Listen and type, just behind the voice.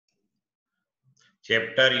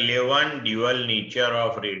Chapter 11, Dual Nature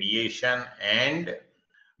of Radiation and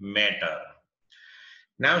Matter.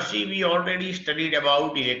 Now see, we already studied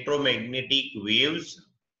about electromagnetic waves.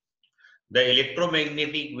 The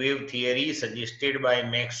electromagnetic wave theory suggested by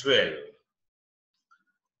Maxwell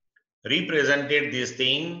represented this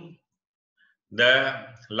thing. The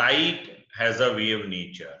light has a wave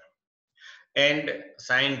nature, and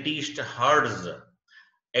scientist Hertz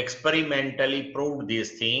experimentally proved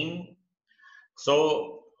this thing.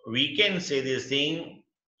 So we can say this thing,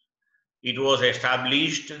 it was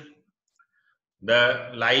established the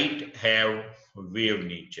light have wave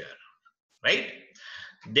nature, right?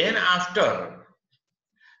 Then after,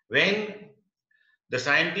 when the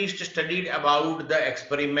scientists studied about the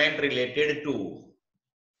experiment related to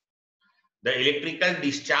the electrical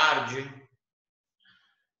discharge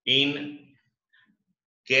in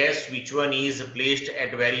gas which one is placed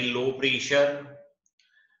at very low pressure,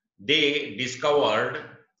 they discovered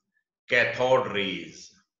cathode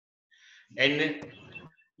rays. And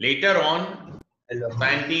later on,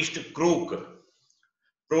 scientist Crook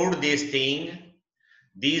proved this thing.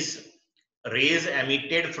 These rays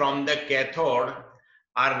emitted from the cathode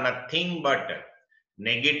are nothing but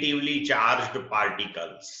negatively charged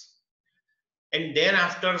particles. And then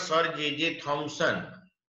after Sir J.J. Thomson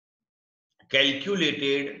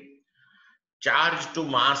calculated charge to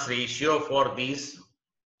mass ratio for these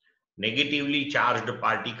negatively charged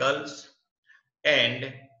particles,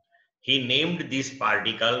 and he named these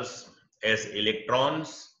particles as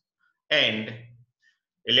electrons, and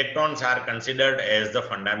electrons are considered as the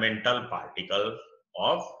fundamental particle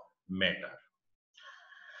of matter.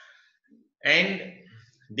 And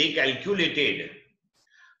they calculated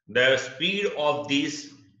the speed of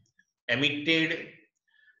these emitted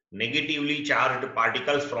negatively charged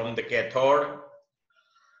particles from the cathode,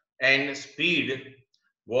 and speed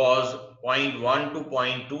was 0.1 to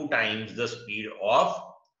 0.2 times the speed of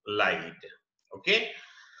light. Okay.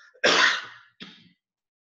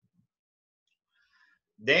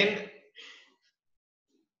 Then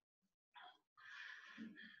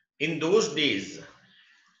in those days,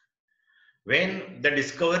 when the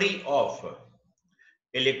discovery of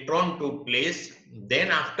electron took place, then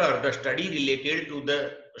after the study related to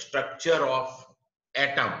the structure of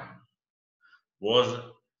atom was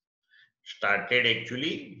started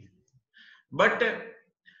actually. But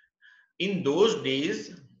in those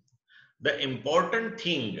days, the important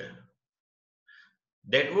thing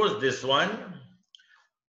that was this one,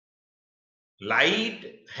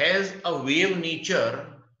 light has a wave nature.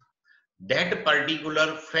 That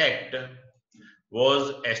particular fact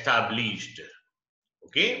was established.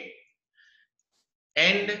 Okay.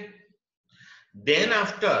 And then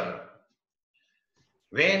after,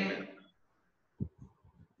 when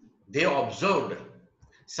they observed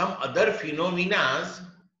some other phenomena,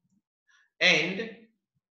 and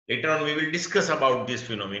later on we will discuss about this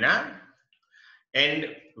phenomena,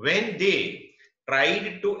 and when they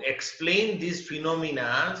tried to explain these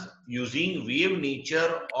phenomena using wave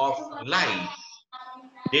nature of light,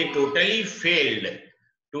 they totally failed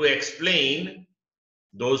to explain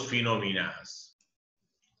those phenomena.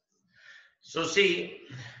 So see,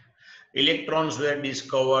 electrons were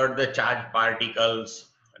discovered, the charged particles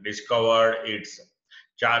discovered, its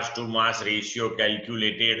charge to mass ratio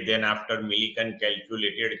calculated, then after Millikan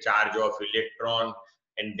calculated charge of electron,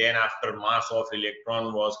 and then after mass of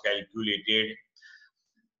electron was calculated,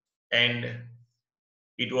 and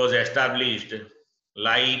it was established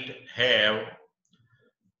light have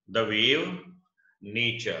the wave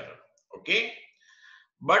nature. Okay.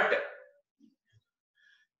 But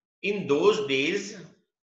in those days,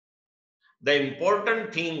 the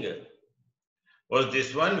important thing was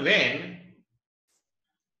this one, when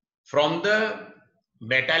from the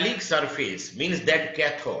metallic surface, means that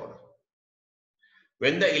cathode,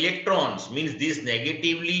 when the electrons, means these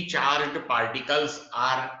negatively charged particles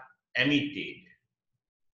are emitted,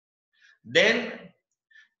 then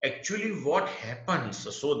actually what happens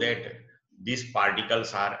so that these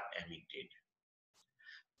particles are emitted?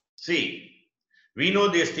 See, we know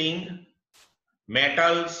this thing,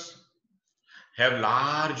 metals have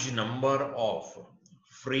large number of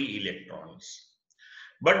free electrons,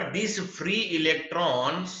 but these free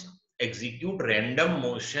electrons execute random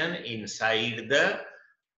motion inside the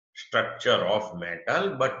structure of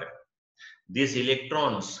metal, but these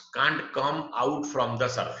electrons can't come out from the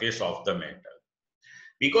surface of the metal,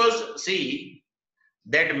 because see,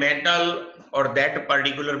 that metal or that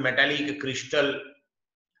particular metallic crystal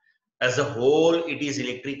as a whole, it is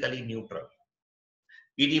electrically neutral.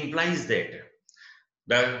 It implies that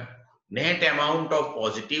the net amount of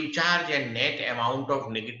positive charge and net amount of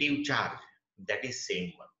negative charge, that is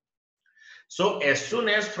same one. So as soon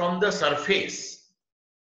as from the surface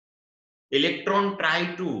electron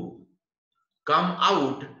try to come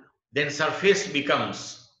out, then surface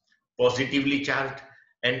becomes positively charged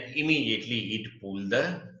and immediately it pull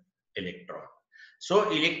the electron.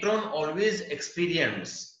 So electron always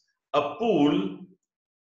experience a pull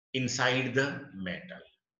inside the metal,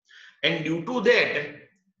 and due to that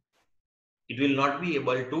it will not be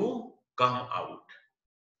able to come out.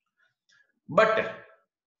 But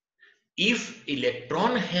if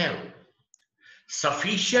electron have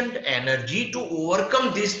sufficient energy to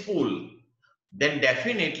overcome this pull, then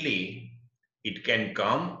definitely it can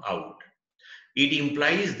come out. It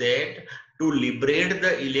implies that to liberate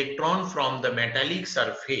the electron from the metallic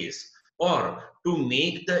surface or to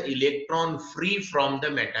make the electron free from the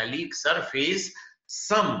metallic surface,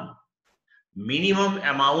 some minimum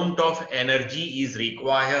amount of energy is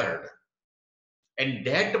required. And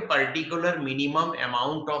that particular minimum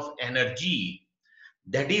amount of energy,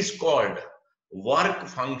 that is called work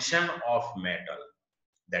function of metal.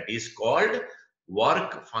 That is called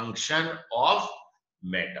work function of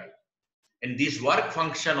metal. And this work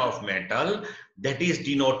function of metal, that is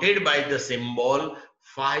denoted by the symbol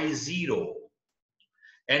phi 0,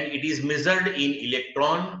 and it is measured in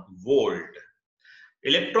electron volt.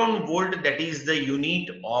 Electron volt, that is the unit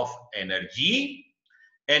of energy,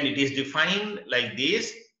 and it is defined like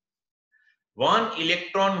this: 1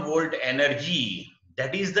 electron volt energy,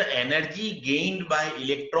 that is the energy gained by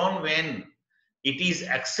electron when it is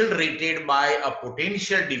accelerated by a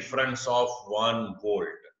potential difference of 1 volt.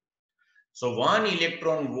 So 1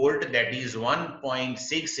 electron volt, that is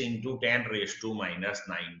 1.6 into 10 raised to minus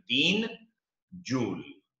 19 joule.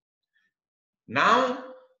 Now,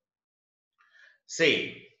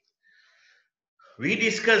 say, we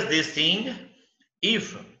discuss this thing.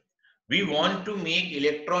 If we want to make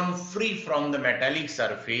electron free from the metallic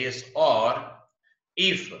surface, or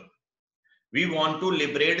if we want to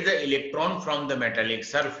liberate the electron from the metallic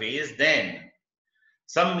surface, then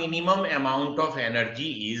some minimum amount of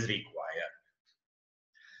energy is required.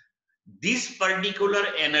 This particular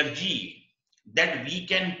energy that we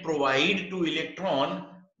can provide to electron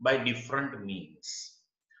by different means,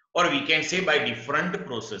 or we can say by different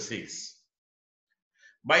processes.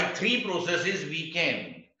 By 3 processes we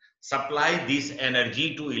can supply this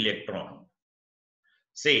energy to electron.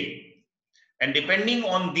 Say, and depending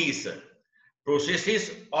on these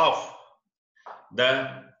processes of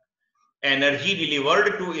the energy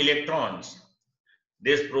delivered to electrons,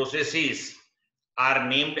 these processes are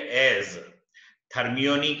named as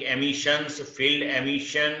thermionic emissions, field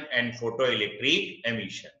emission, and photoelectric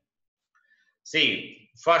emission. See,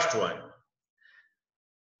 first one.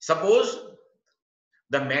 Suppose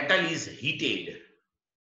the metal is heated,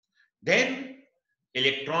 then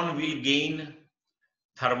electron will gain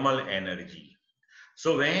thermal energy.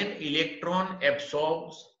 So when electron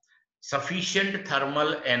absorbs sufficient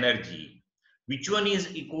thermal energy, which one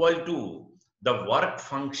is equal to the work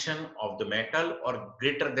function of the metal or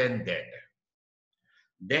greater than that,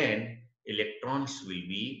 then electrons will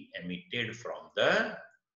be emitted from the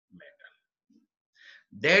metal.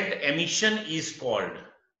 That emission is called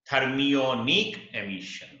thermionic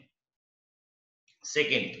emission.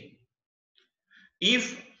 Second thing,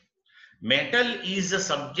 if metal is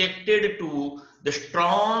subjected to the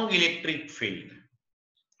strong electric field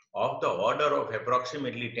of the order of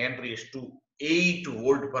approximately 10 raised to 8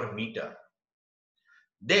 volt per meter,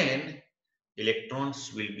 then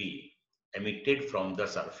electrons will be emitted from the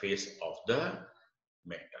surface of the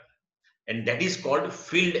metal, and that is called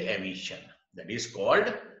field emission. That is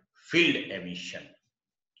called field emission.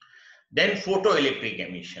 Then photoelectric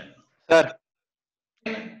emission. Sir.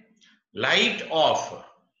 Light of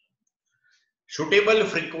suitable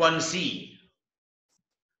frequency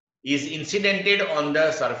is incidented on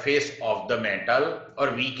the surface of the metal,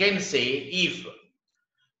 or we can say if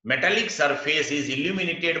metallic surface is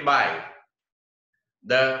illuminated by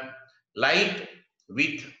the light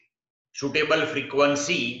with suitable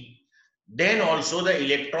frequency, then also the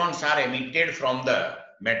electrons are emitted from the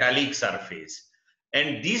metallic surface,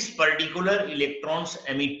 and these particular electrons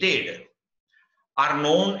emitted are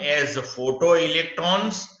known as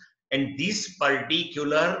photoelectrons, and this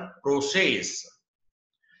particular process,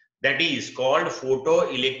 that is called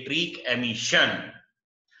photoelectric emission,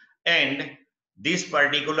 and this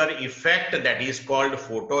particular effect, that is called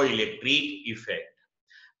photoelectric effect.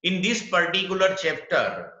 In this particular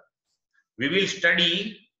chapter, we will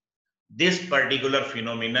study this particular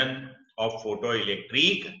phenomenon of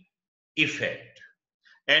photoelectric effect,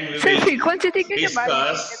 and we will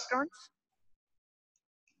discuss.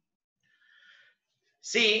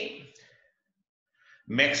 See,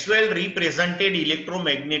 Maxwell represented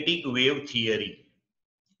electromagnetic wave theory.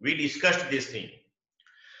 We discussed this thing.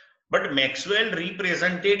 But Maxwell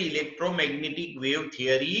represented electromagnetic wave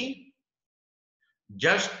theory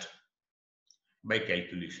just by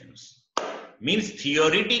calculations. Means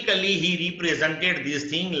theoretically he represented this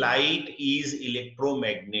thing, light is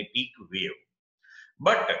electromagnetic wave.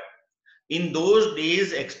 But in those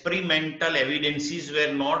days, experimental evidences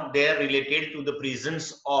were not there related to the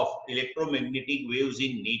presence of electromagnetic waves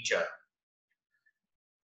in nature.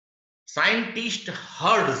 Scientist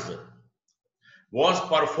Hertz was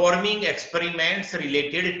performing experiments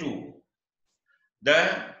related to the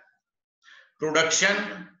production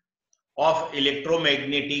of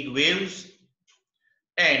electromagnetic waves,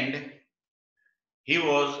 and he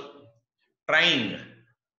was trying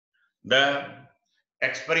the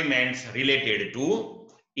experiments related to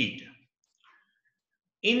it.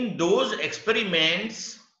 In those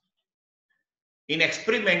experiments, in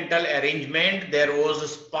experimental arrangement, there was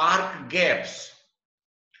spark gaps,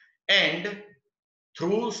 and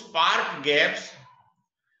through spark gaps,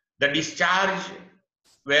 the discharge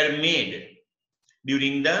were made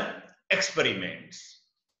during the experiments.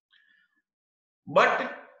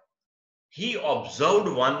 But he observed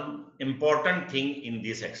one important thing in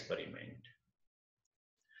this experiment.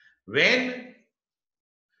 When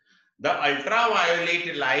the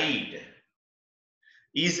ultraviolet light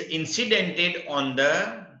is incidented on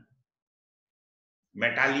the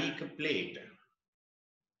metallic plate,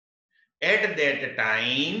 at that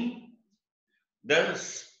time the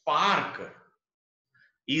spark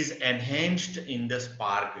is enhanced in the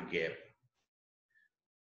spark gap.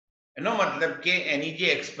 એનો મતલબ કે એની જે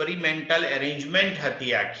experimental arrangement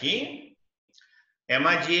હતી આખી,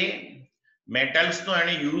 એમાં જે મેટલ્સનો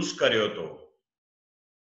એને use કર્યો હતો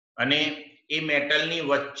અને એ મેટલની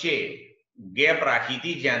વચ્ચે ગેપ રાખી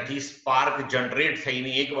હતી જ્યાંથી સ્પાર્ક જનરેટ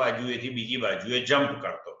થઈને એક બાજુએથી બીજી બાજુએ જમ્પ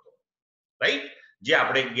કરતો હતો, રાઈટ? જે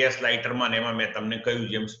આપણે ગેસ લાઇટરમાં ને એમાં મેં તમને કહ્યું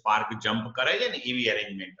જેમ સ્પાર્ક જમ્પ કરે છે ને એવી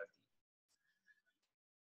અરેન્જમેન્ટ હતી.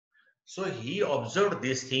 So he observed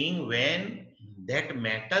this thing, when that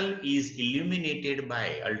metal is illuminated by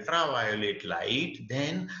ultraviolet light,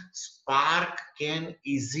 then spark can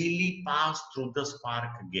easily pass through the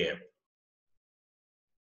spark gap.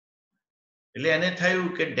 એટલે એને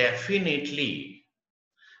થયું કે ડેફિનેટલી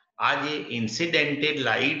આ જે ઇન્સિડેન્ટેડ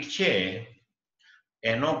લાઇટ છે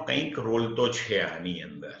એનો કંઈક રોલ તો છે આની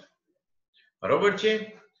અંદર, બરોબર છે?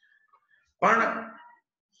 પણ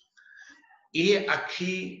એ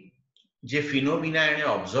આખી જે ફિનોમિના એને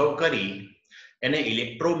ઓબ્ઝર્વ કરી એને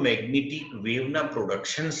ઇલેક્ટ્રોમેગ્નેટિક વેવના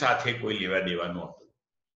પ્રોડક્શન સાથે કોઈ લેવા દેવા નહોતું,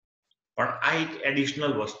 પણ આ એક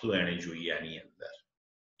એડિશનલ વસ્તુ એને જોઈ આની અંદર.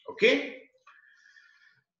 Okay,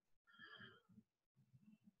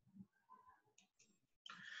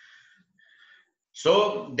 so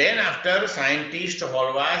then after scientists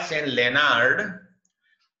Horvath and Leonard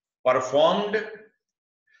performed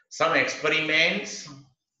some experiments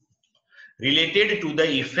related to the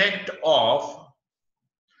effect of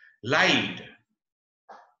light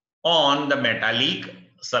on the metallic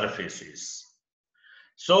surfaces.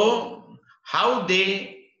 So how they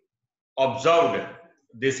observed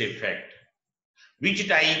this effect? Which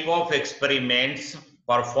type of experiments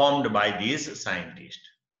performed by these scientists?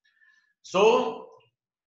 So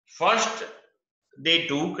first they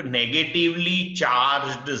took negatively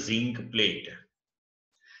charged zinc plate,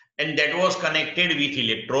 and that was connected with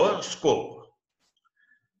electroscope.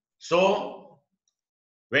 So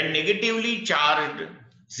when negatively charged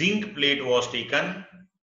zinc plate was taken,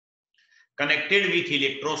 connected with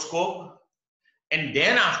electroscope, and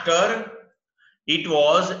then after it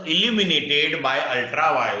was illuminated by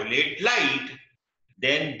ultraviolet light,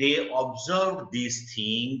 then they observed this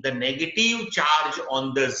thing, the negative charge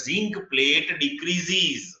on the zinc plate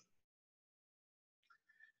decreases.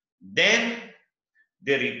 Then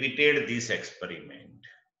they repeated this experiment.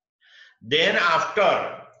 Then after,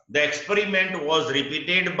 the experiment was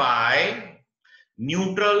repeated by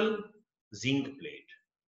neutral zinc plate,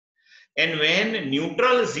 and when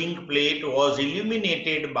neutral zinc plate was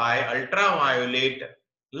illuminated by ultraviolet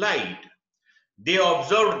light, they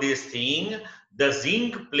observed this thing, the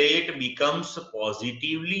zinc plate becomes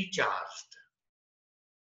positively charged.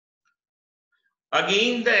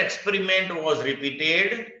 Again the experiment was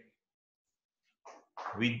repeated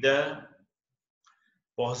with the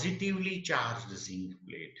positively charged zinc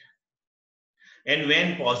plate, and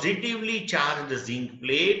when positively charged zinc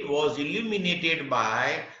plate was illuminated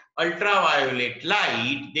by ultraviolet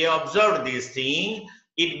light, they observed this thing,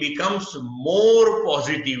 it becomes more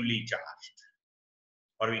positively charged,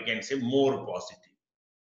 or we can say more positive.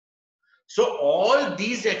 So all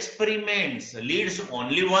these experiments leads to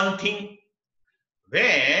only one thing.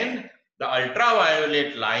 When the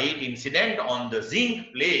ultraviolet light incident on the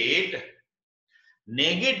zinc plate,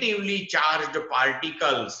 negatively charged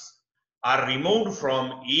particles are removed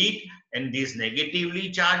from it, and these negatively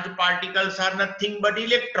charged particles are nothing but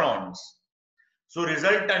electrons. So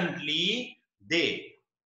resultantly, they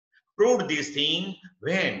proved this thing: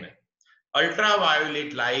 when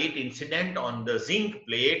ultraviolet light incident on the zinc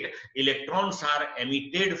plate, electrons are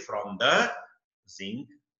emitted from the zinc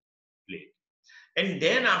plate. And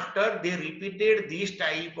then after, they repeated these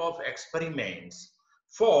type of experiments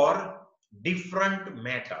for different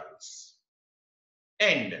metals.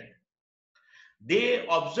 And they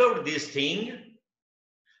observed this thing: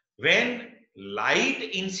 when light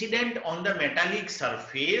incident on the metallic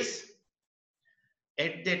surface,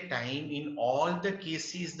 at that time, in all the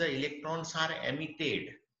cases, the electrons are emitted.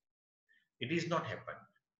 It is not happened.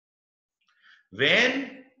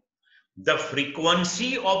 When the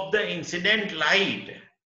frequency of the incident light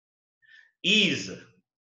is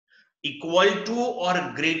equal to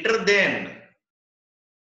or greater than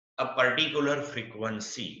a particular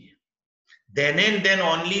frequency, then and then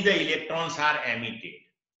only the electrons are emitted.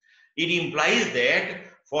 It implies that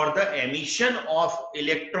for the emission of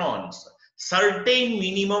electrons, certain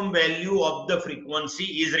minimum value of the frequency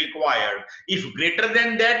is required. If greater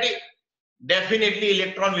than that, definitely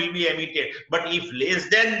electron will be emitted. But if less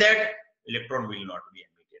than that, electron will not be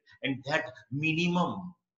emitted. And that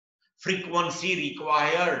minimum frequency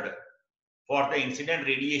required for the incident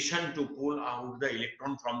radiation to pull out the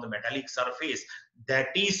electron from the metallic surface, that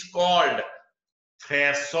is called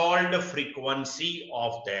threshold frequency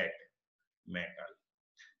of that metal.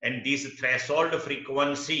 And this threshold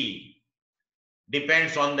frequency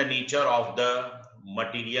depends on the nature of the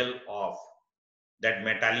material of that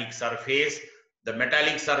metallic surface. The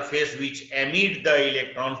metallic surface which emit the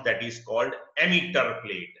electrons, that is called emitter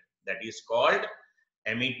plate. That is called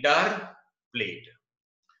emitter plate.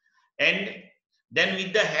 And then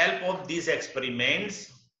with the help of these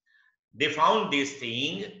experiments, they found this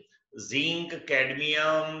thing: zinc,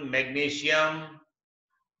 cadmium, magnesium,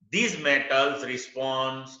 these metals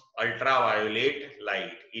respond ultraviolet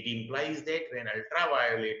light. It implies that when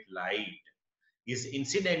ultraviolet light is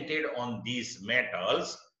incidented on these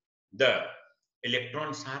metals, the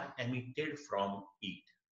electrons are emitted from it.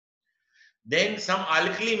 Then some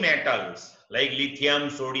alkali metals like lithium,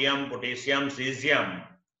 sodium, potassium, cesium,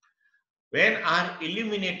 when are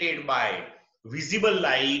illuminated by visible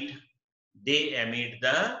light, they emit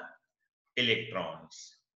the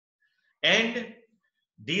electrons. And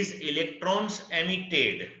these electrons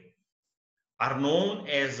emitted are known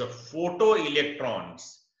as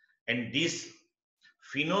photoelectrons, and this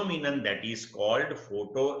phenomenon that is called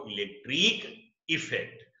photoelectric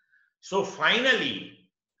effect. So finally,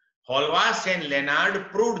 Holwas and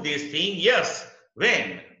Leonard proved this thing: yes,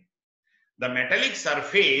 when the metallic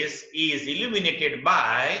surface is illuminated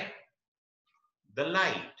by the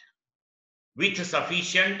light with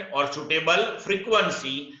sufficient or suitable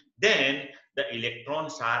frequency, then the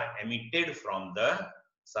electrons are emitted from the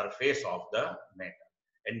surface of the metal.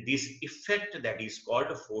 And this effect, that is called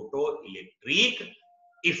photoelectric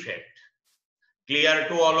effect. Clear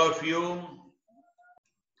to all of you?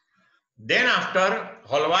 Then after,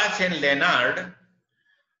 Holwas and Leonard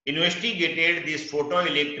investigated this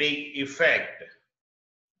photoelectric effect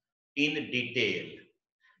in detail,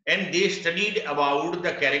 and they studied about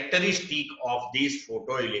the characteristic of this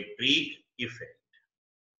photoelectric effect.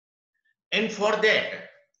 And for that,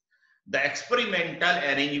 the experimental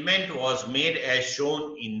arrangement was made as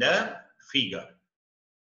shown in the figure.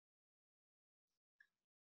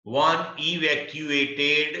 One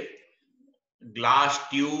evacuated glass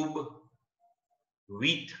tube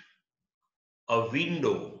with a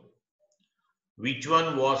window, which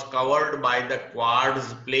one was covered by the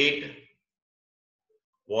quartz plate,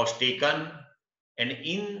 was taken, and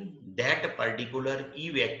in that particular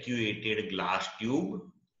evacuated glass tube,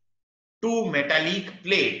 two metallic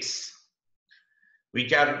plates,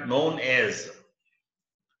 which are known as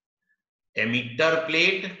emitter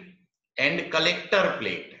plate and collector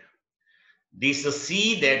plate. This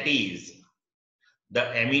C, that is the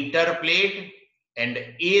emitter plate, and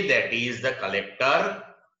A, that is the collector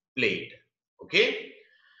plate. Okay?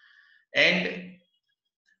 And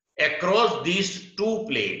across these two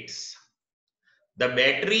plates, the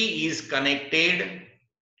battery is connected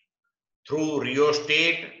through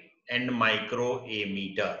rheostat and micro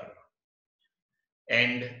ammeter,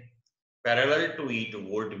 and parallel to it,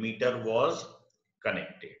 voltmeter was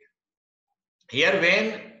connected. Here,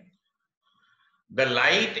 when the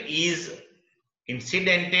light is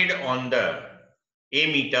incidented on the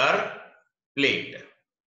emitter plate.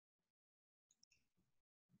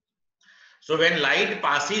 So when light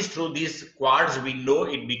passes through this quartz window,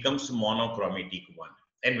 it becomes monochromatic one.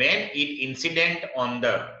 And when it incident on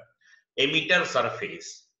the emitter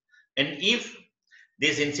surface, and if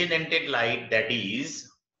this incidented light, that is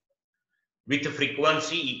with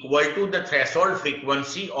frequency equal to the threshold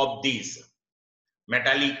frequency of this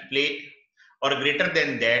metallic plate or greater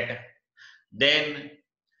than that, then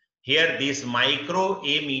here this micro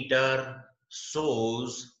emitter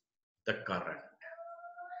shows the current.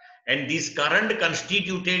 And this current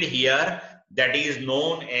constituted here, that is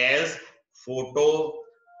known as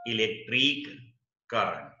photoelectric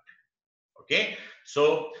current. Okay,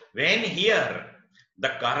 so when here the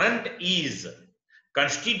current is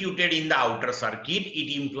constituted in the outer circuit,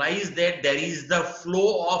 it implies that there is the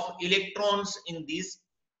flow of electrons in this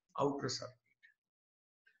outer circuit.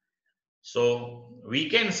 So we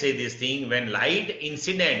can say this thing, when light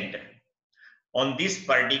incident on this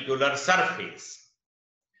particular surface,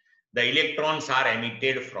 the electrons are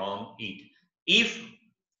emitted from it. If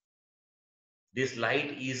this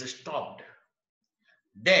light is stopped,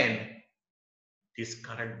 then this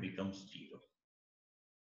current becomes zero.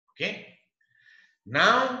 Okay.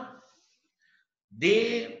 Now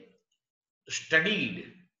they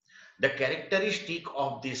studied the characteristic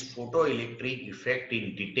of this photoelectric effect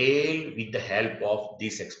in detail with the help of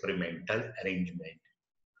this experimental arrangement.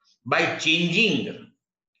 By changing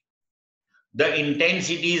the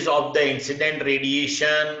intensities of the incident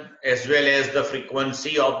radiation as well as the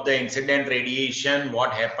frequency of the incident radiation,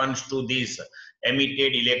 what happens to these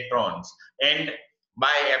emitted electrons, and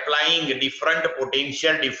by applying different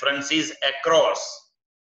potential differences across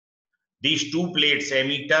these two plates,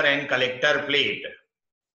 emitter and collector plate,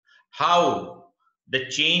 how the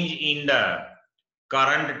change in the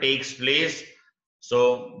current takes place.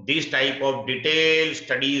 So these type of detailed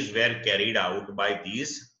studies were carried out by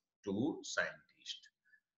these two scientists.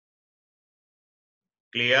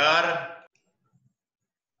 Clear?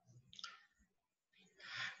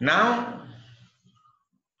 Now,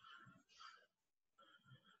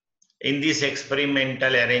 in this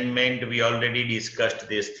experimental arrangement, we already discussed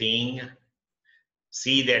this thing.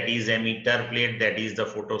 C, that is emitter plate, that is the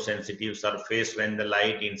photosensitive surface. When the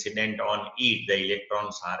light incident on it, the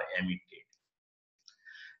electrons are emitted.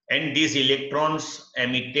 And these electrons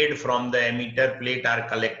emitted from the emitter plate are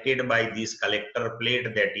collected by this collector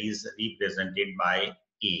plate, that is represented by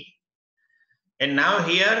A. And now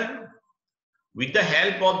here, with the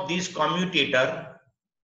help of this commutator,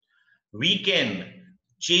 we can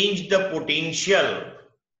change the potential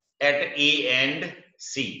at A and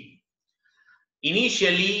C.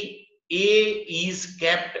 Initially, A is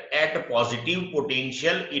kept at positive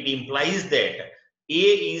potential. It implies that A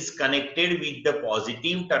is connected with the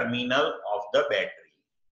positive terminal of the battery.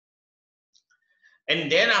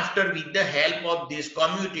 And then after, with the help of this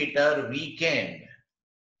commutator, we can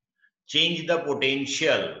change the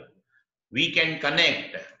potential. We can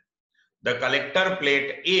connect the collector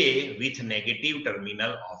plate A with negative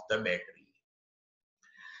terminal of the battery.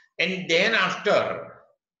 And then after,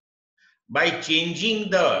 by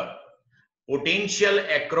changing the potential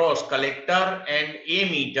across collector and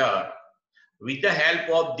emitter, with the help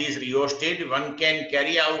of this rheostat, one can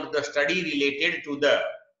carry out the study related to the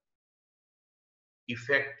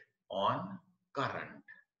effect on current.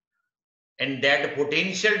 And that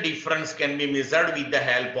potential difference can be measured with the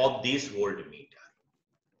help of this voltmeter.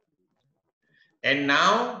 And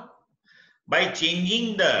now, by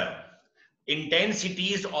changing the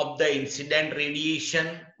intensities of the incident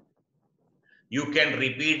radiation, you can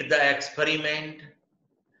repeat the experiment.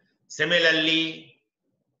 Similarly,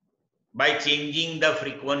 by changing the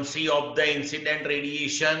frequency of the incident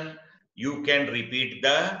radiation, you can repeat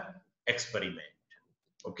the experiment.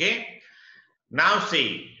 Okay. Now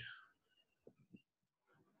say,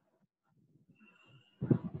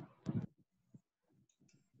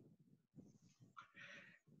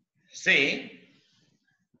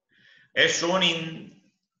 as shown in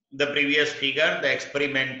the previous figure, the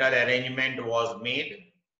experimental arrangement was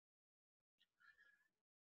made.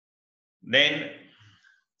 Then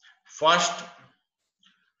first,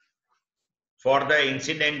 for the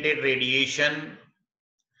incidented radiation,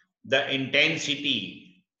 the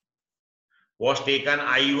intensity was taken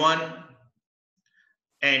I1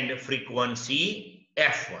 and frequency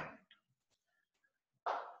F1.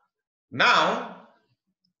 Now,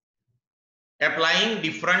 applying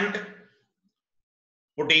different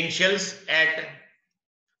potentials at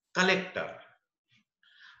collector,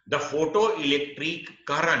 the photoelectric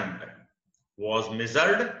current was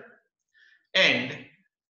measured, and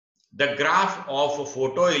the graph of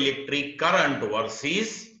photoelectric current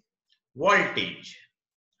versus voltage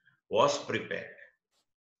was prepared.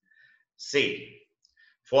 Say,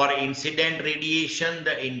 for incident radiation,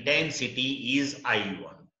 the intensity is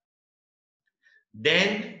I1.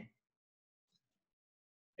 Then,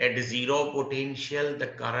 at zero potential, the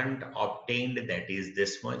current obtained, that is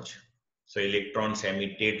this much. So, electrons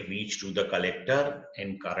emitted reached to the collector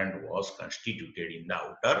and current was constituted in the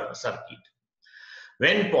outer circuit.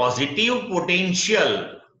 When positive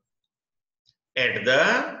potential at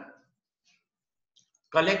the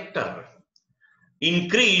collector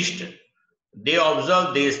increased, they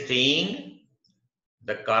observed this thing,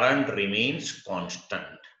 the current remains constant.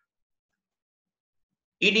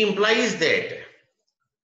 It implies that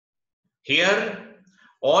here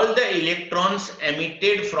all the electrons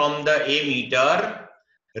emitted from the emitter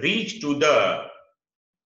reach to the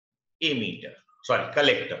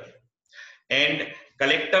collector, and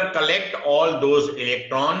collector collect all those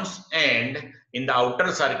electrons, and in the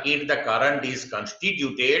outer circuit the current is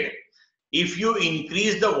constituted. If you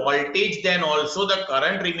increase the voltage, then also the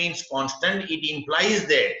current remains constant. It implies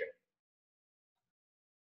that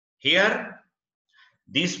here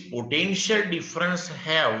this potential difference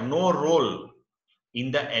have no role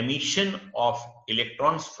in the emission of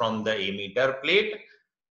electrons from the emitter plate,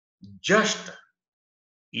 just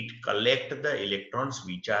it collects the electrons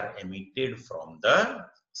which are emitted from the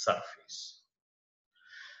surface.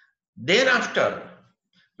 Thereafter,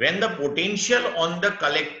 when the potential on the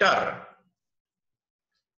collector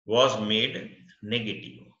was made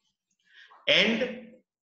negative and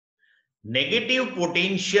negative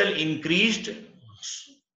potential increased,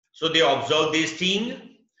 so they observe this thing,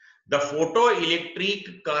 the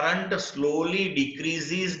photoelectric current slowly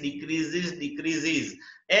decreases,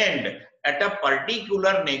 and at a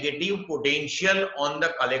particular negative potential on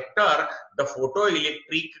the collector, the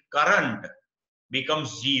photoelectric current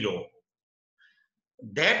becomes zero.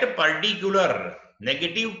 That particular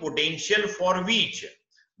negative potential for which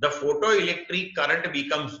the photoelectric current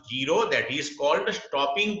becomes zero, that is called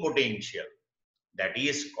stopping potential. That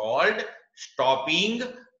is called stopping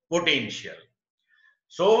potential.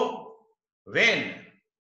 So, when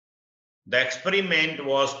the experiment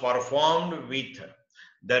was performed with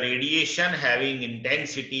the radiation having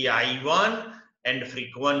intensity I1 and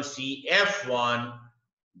frequency F1,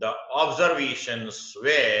 the observations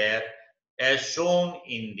were as shown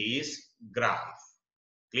in this graph.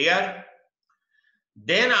 Clear?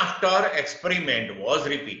 Then after experiment was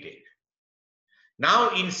repeated. Now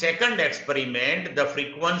in second experiment, the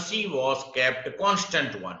frequency was kept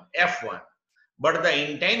constant one, F1, but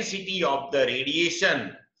the intensity of the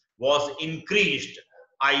radiation was increased,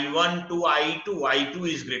 I1 to I2, I2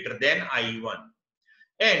 is greater than I1.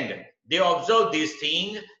 And they observe this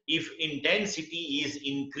thing, if intensity is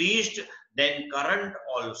increased, then current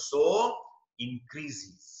also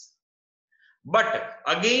increases. But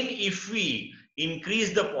again, if we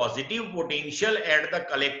increase the positive potential at the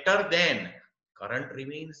collector, then current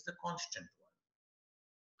remains the constant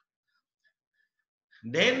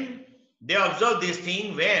one. Then they observe this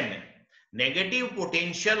thing, when negative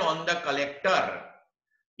potential on the collector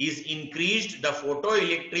is increased, the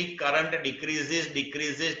photoelectric current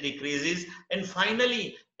decreases, and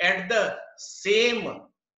finally at the same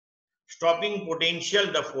stopping potential,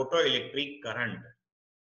 the photoelectric current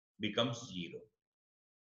becomes zero.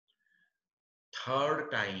 Third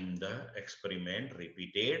time the experiment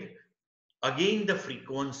repeated. Again the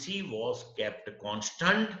frequency was kept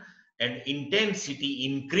constant and intensity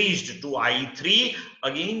increased to I3.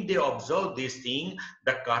 Again they observe this thing,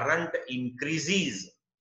 the current increases.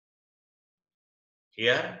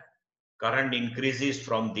 Here current increases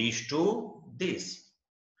from this to this.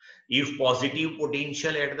 If positive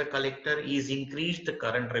potential at the collector is increased, the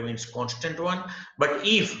current remains constant one. But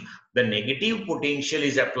if the negative potential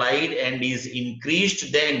is applied and is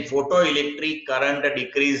increased, then photoelectric current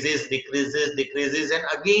decreases, and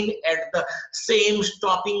again at the same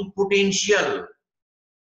stopping potential,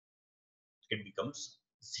 it becomes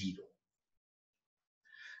zero.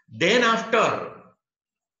 Then after,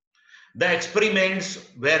 the experiments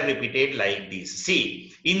were repeated like this.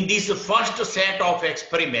 See, in this first set of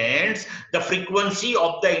experiments, the frequency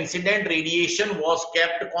of the incident radiation was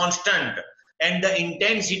kept constant and the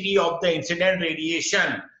intensity of the incident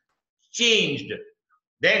radiation changed.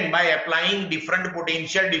 Then by applying different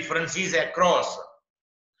potential differences across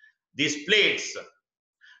these plates,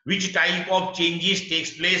 which type of changes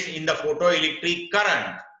takes place in the photoelectric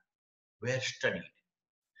current were studied.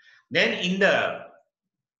 Then in the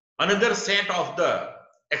another set of the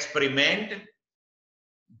experiment,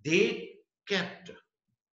 they kept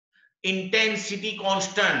intensity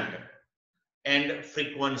constant and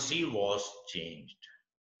frequency was changed.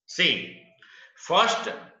 See, first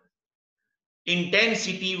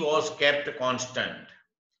intensity was kept constant,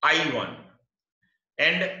 I1,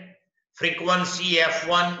 and frequency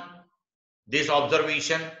F1, this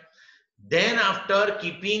observation. Then after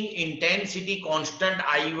keeping intensity constant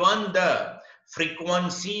I1, the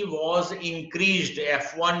frequency was increased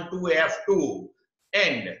F1 to F2,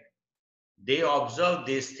 and they observed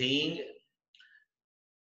this thing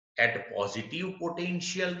at positive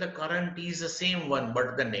potential. The current is the same one,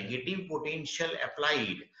 but the negative potential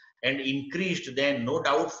applied and increased, then no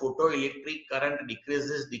doubt photoelectric current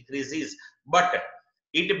decreases, but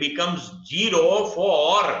it becomes zero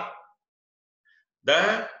for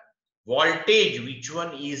the voltage which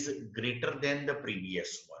one is greater than the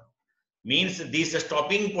previous one. Means this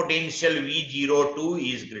stopping potential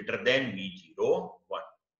V02 is greater than V01.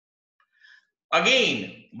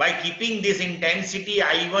 Again, by keeping this intensity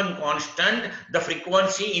I1 constant, the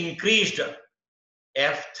frequency increased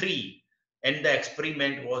F3 and the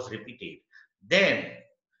experiment was repeated. Then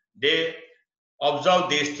they observe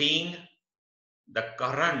this thing, the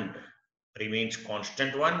current remains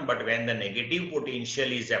constant one, but when the negative potential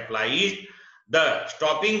is applied, the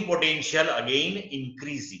stopping potential again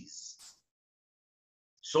increases.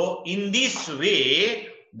 So in this way,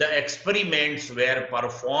 the experiments were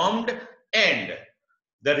performed and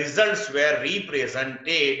the results were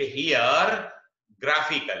represented here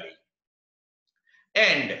graphically.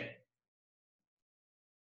 And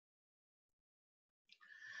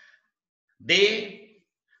they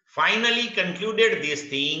finally concluded this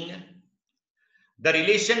thing, the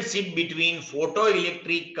relationship between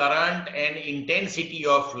photoelectric current and intensity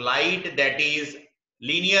of light, that is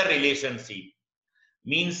linear relationship.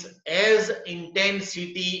 Means as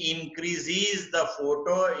intensity increases, the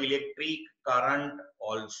photoelectric current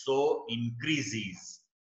also increases.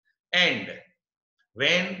 And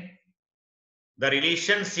when the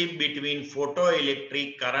relationship between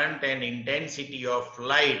photoelectric current and intensity of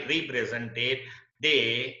light represented,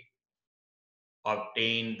 they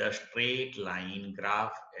obtain the straight line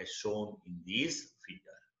graph as shown in this figure.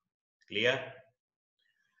 Clear?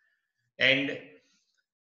 And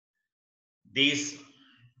these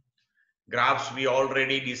graphs we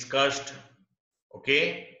already discussed.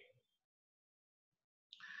 Okay.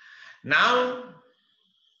 Now,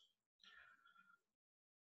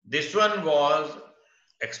 this one was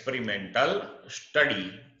experimental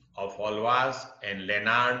study of Holwas and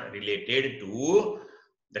Leonard related to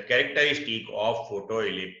the characteristic of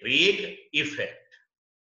photoelectric effect.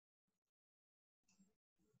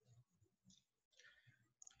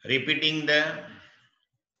 Repeating the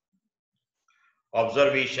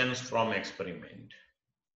observations from experiment.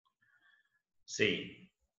 See,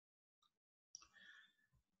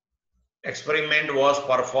 experiment was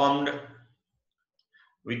performed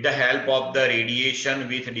with the help of the radiation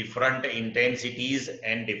with different intensities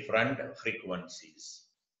and different frequencies.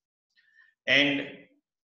 And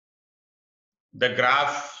the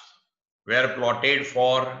graphs were plotted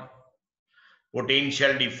for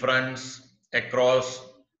potential difference across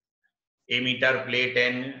emitter plate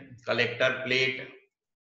and collector plate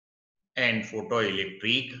and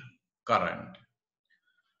photoelectric current.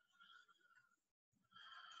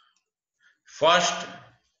 First,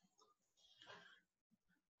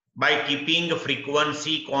 by keeping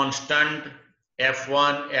frequency constant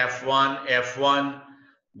F1, F1, F1,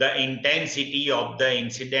 the intensity of the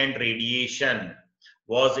incident radiation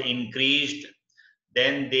was increased.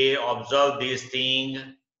 Then they observed this thing,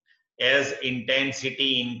 as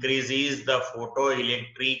intensity increases, the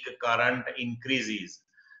photoelectric current increases.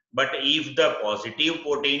 But if the positive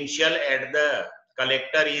potential at the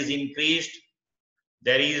collector is increased,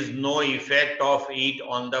 there is no effect of it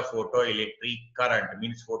on the photoelectric current.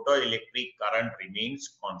 Means photoelectric current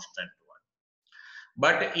remains constant one.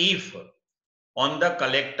 But if on the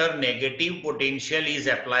collector negative potential is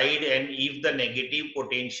applied and if the negative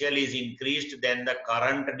potential is increased, then the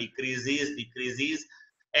current decreases,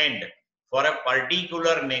 and for a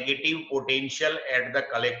particular negative potential at the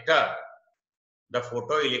collector, the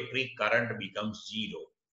photoelectric current becomes zero.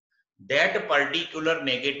 That particular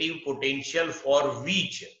negative potential for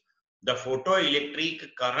which the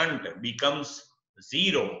photoelectric current becomes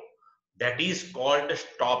zero, that is called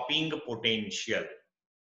stopping potential.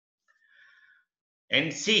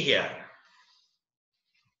 And see here,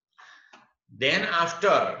 then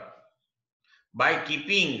after, by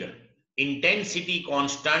keeping intensity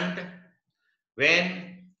constant,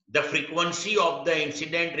 when the frequency of the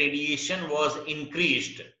incident radiation was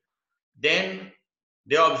increased, then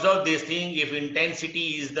they observe this thing, if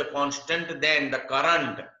intensity is the constant, then the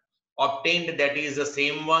current obtained, that is the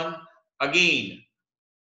same one. Again,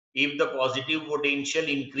 if the positive potential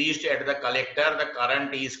increased at the collector, the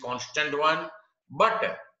current is constant one.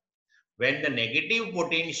 But when the negative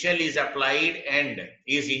potential is applied and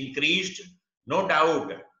is increased, no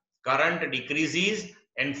doubt current decreases,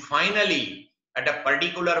 and finally at a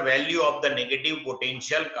particular value of the negative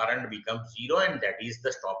potential, current becomes zero, and that is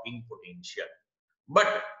the stopping potential.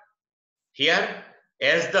 But here,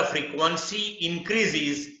 as the frequency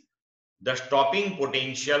increases, the stopping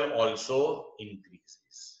potential also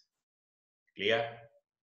increases. Clear?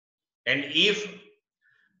 And if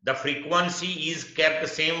the frequency is kept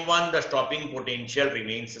same one, the stopping potential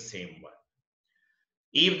remains the same one.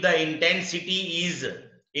 If the intensity is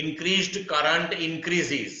increased, current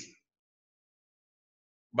increases.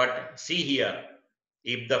 But see here,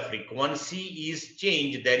 if the frequency is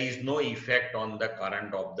changed, there is no effect on the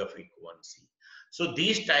current of the frequency. So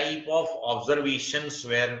these type of observations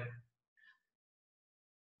were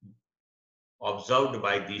observed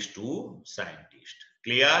by these two scientists.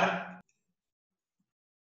 Clear?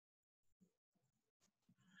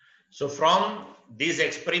 So from these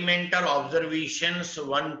experimental observations,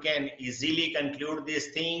 one can easily conclude this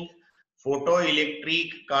thing: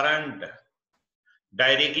 photoelectric current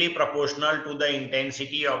directly proportional to the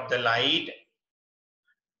intensity of the light.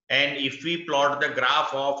 And if we plot the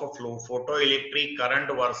graph of photoelectric current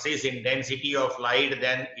versus intensity of light,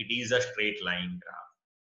 then it is a straight line graph.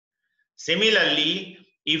 Similarly,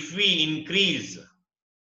 if we increase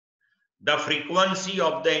the frequency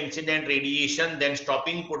of the incident radiation, then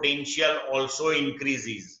stopping potential also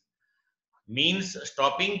increases. Means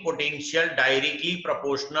stopping potential directly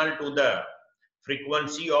proportional to the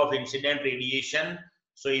frequency of incident radiation.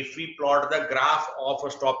 So if we plot the graph of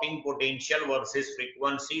a stopping potential versus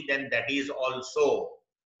frequency, then that is also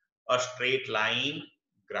a straight line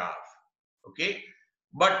graph. Okay,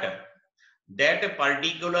 but that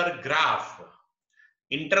particular graph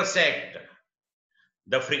intersect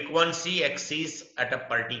the frequency axis at a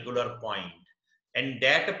particular point, and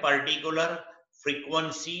that particular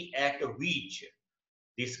frequency at which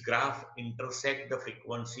this graph intersect the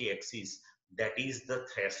frequency axis, that is the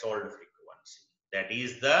threshold frequency. That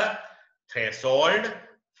is the threshold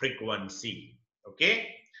frequency.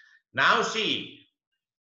 Okay. Now see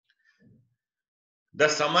the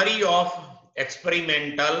summary of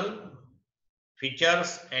experimental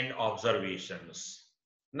features and observations.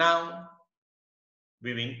 Now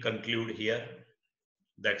we will conclude here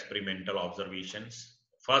the experimental observations.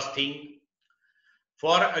 First thing,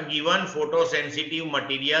 for a given photosensitive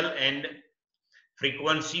material and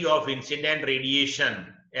frequency of incident radiation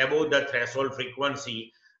above the threshold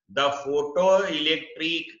frequency, the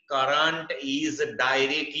photoelectric current is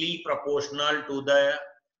directly proportional to the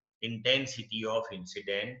intensity of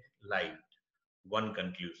incident light. One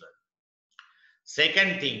conclusion.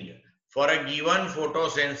 Second thing, for a given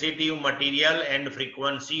photosensitive material and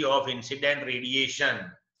frequency of incident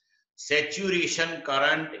radiation, saturation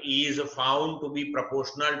current is found to be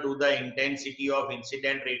proportional to the intensity of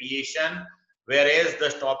incident radiation, whereas the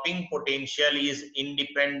stopping potential is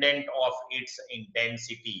independent of its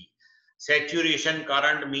intensity. Saturation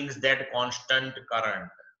current means that constant current.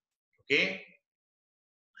 Okay,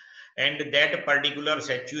 and that particular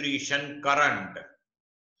saturation current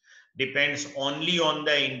depends only on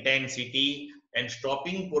the intensity, and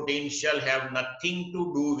stopping potential have nothing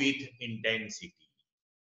to do with intensity.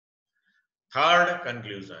 Third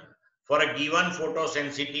conclusion, for a given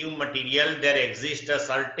photosensitive material, there exists a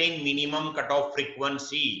certain minimum cutoff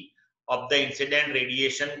frequency of the incident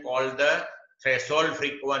radiation called the threshold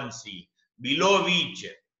frequency, below which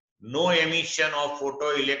no emission of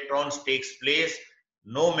photoelectrons takes place,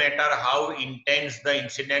 no matter how intense the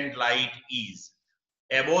incident light is.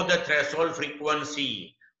 Above the threshold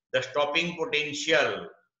frequency, the stopping potential,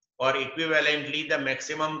 or equivalently the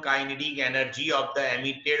maximum kinetic energy of the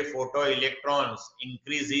emitted photoelectrons,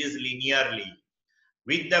 increases linearly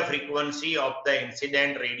with the frequency of the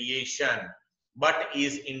incident radiation, but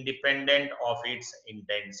is independent of its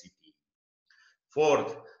intensity.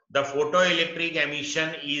 Fourth, the photoelectric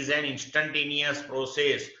emission is an instantaneous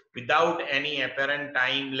process without any apparent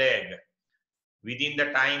time lag within the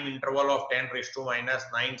time interval of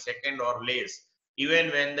 10⁻⁹ seconds or less, even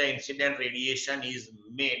when the incident radiation is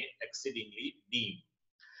made exceedingly dim.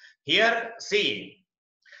 Here, see,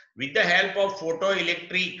 with the help of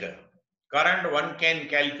photoelectric current, one can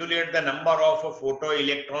calculate the number of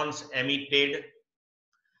photoelectrons emitted,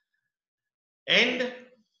 and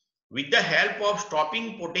with the help of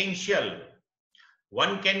stopping potential,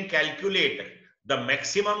 one can calculate the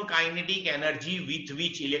maximum kinetic energy with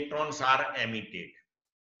which electrons are emitted.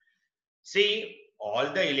 See,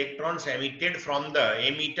 all the electrons emitted from the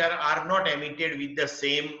emitter are not emitted with the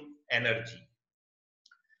same energy.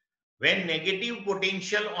 When negative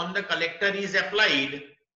potential on the collector is applied,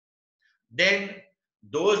 then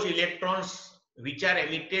those electrons which are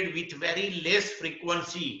emitted with very less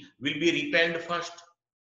frequency will be repelled first.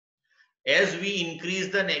 As we increase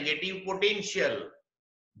the negative potential,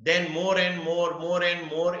 then more and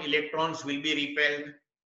more electrons will be repelled.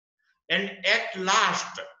 And at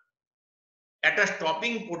last, at a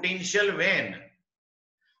stopping potential, when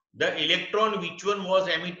the electron which one was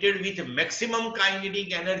emitted with maximum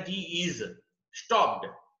kinetic energy is stopped,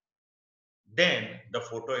 then the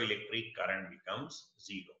photoelectric current becomes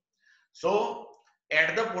zero. So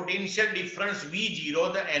at the potential difference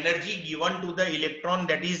V0, the energy given to the electron,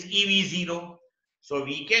 that is EV0. So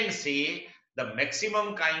we can say the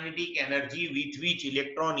maximum kinetic energy with which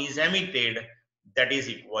electron is emitted, that is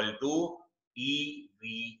equal to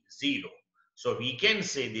EV0. So we can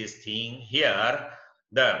say this thing here,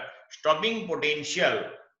 the stopping potential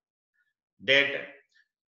that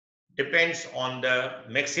depends on the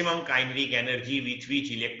maximum kinetic energy with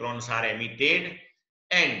which electrons are emitted,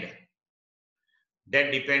 and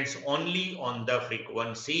that depends only on the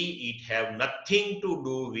frequency. It have nothing to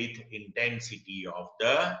do with intensity of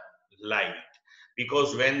the light,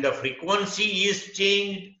 because when the frequency is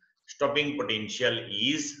changed, stopping potential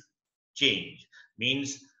is changed.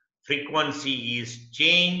 Means frequency is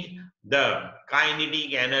changed, the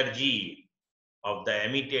kinetic energy of the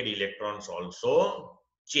emitted electrons also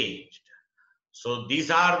changed. So these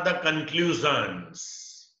are the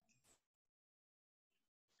conclusions.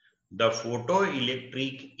 The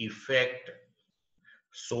photoelectric effect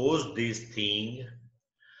shows this thing.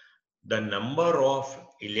 The number of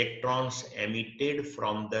electrons emitted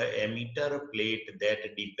from the emitter plate,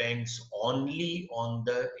 that depends only on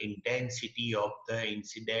the intensity of the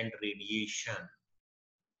incident radiation.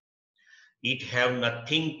 It have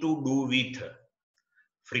nothing to do with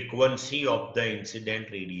frequency of the incident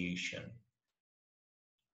radiation.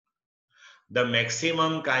 The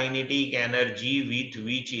maximum kinetic energy with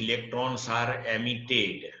which electrons are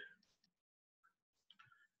emitted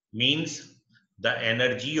means the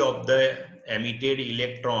energy of the emitted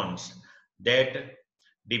electrons, that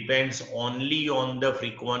depends only on the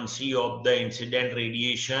frequency of the incident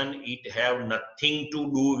radiation. It have nothing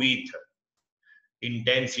to do with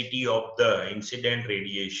intensity of the incident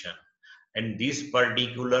radiation. And this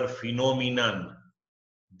particular phenomenon,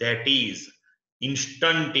 that is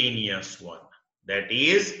instantaneous one, that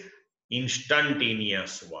is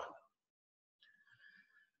instantaneous one.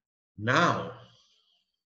 Now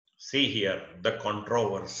see here the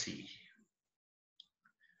controversy.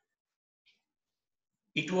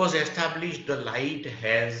 It was established the light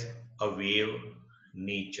has a wave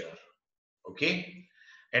nature, okay?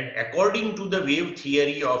 And according to the wave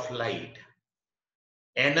theory of light,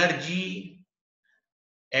 energy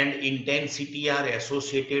and intensity are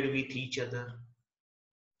associated with each other,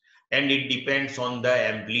 and it depends on the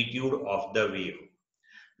amplitude of the wave.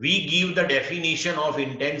 We give the definition of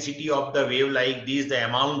intensity of the wave like this: the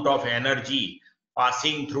amount of energy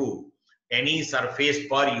passing through any surface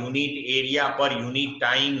per unit area per unit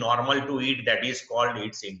time normal to it, that is called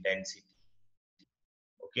its intensity.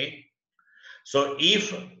 Okay, so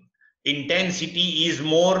if intensity is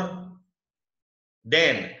more,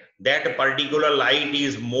 then that particular light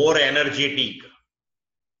is more energetic.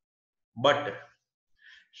 But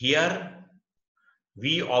here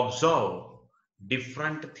we observe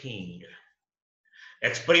different thing.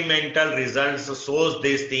 Experimental results shows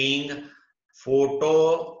this thing: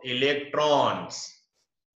 photoelectrons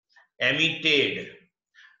emitted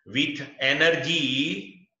with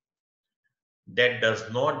energy that does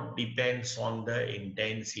not depends on the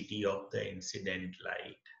intensity of the incident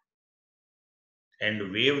light.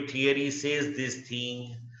 And wave theory says this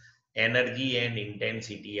thing: energy and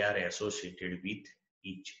intensity are associated with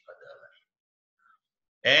each other.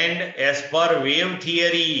 And as per wave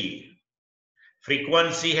theory,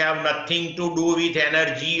 frequency have nothing to do with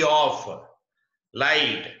energy of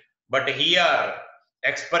light. But here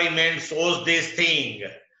experiment shows this thing: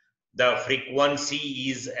 the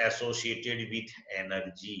frequency is associated with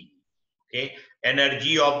energy. Okay,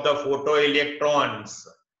 energy of the photoelectrons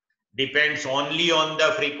depends only on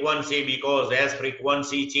the frequency, because as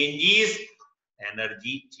frequency changes,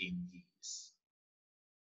 energy changes.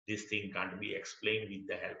 This thing can't be explained with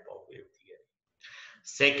the help of wave theory.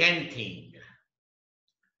 Second thing,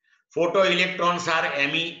 photoelectrons are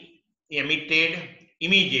emitted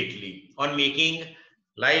immediately on making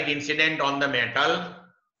light incident on the metal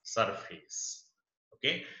surface.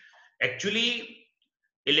 Okay, actually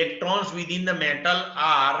electrons within the metal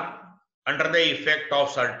are under the effect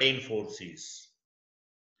of certain forces,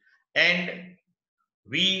 and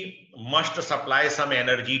we must supply some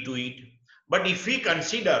energy to it. But if we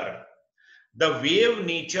consider the wave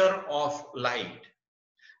nature of light,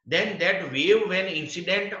 then that wave, when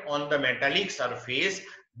incident on the metallic surface,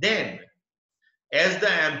 then as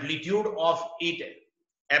the amplitude of it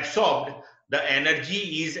absorbed, the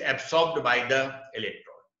energy is absorbed by the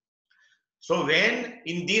electron. So when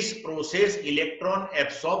in this process electron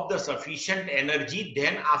absorb the sufficient energy,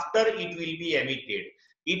 then after it will be emitted.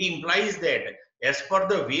 It implies that as per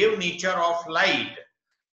the wave nature of light,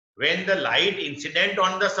 when the light incident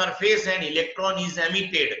on the surface and electron is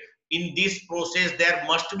emitted, in this process there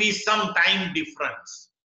must be some time difference.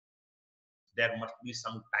 There must be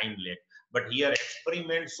some time lag. But here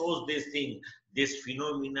experiment shows this thing, this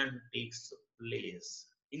phenomenon takes place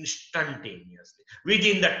instantaneously.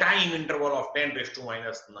 Within the time interval of 10 raised to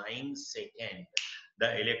minus 9 seconds,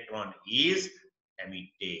 the electron is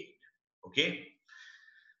emitted. Okay.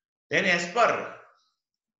 Then as per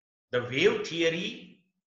the wave theory,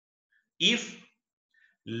 if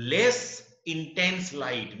less intense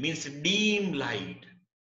light means dim light,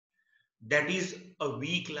 that is a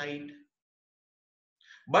weak light.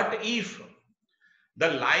 But if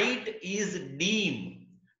the light is dim,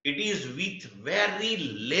 it is with very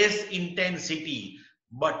less intensity,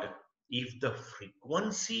 but if the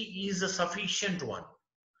frequency is a sufficient one,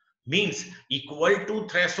 means equal to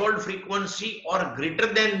threshold frequency or greater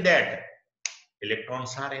than that,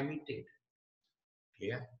 electrons are emitted.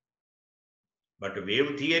 Yeah. But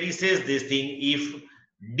wave theory says this thing, if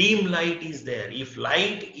dim light is there, if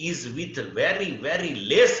light is with very, very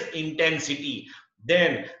less intensity,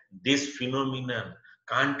 then this phenomenon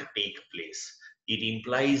can't take place. It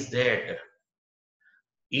implies that,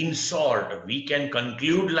 in short, we can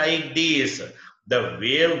conclude like this: the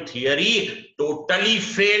wave theory totally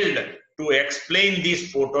failed to explain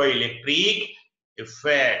this photoelectric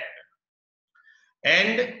effect.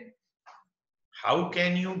 And how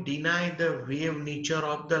can you deny the wave nature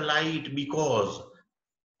of the light? Because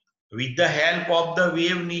with the help of the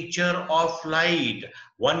wave nature of light,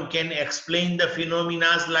 one can explain the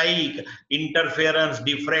phenomena like interference,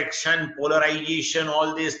 diffraction, polarization,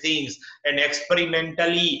 all these things. And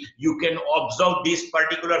experimentally, you can observe this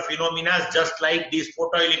particular phenomena just like this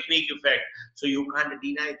photoelectric effect. So you can't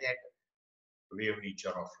deny that wave nature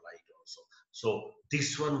of light also. So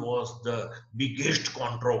this one was the biggest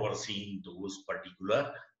controversy in those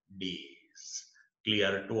particular days.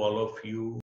 Clear to all of you?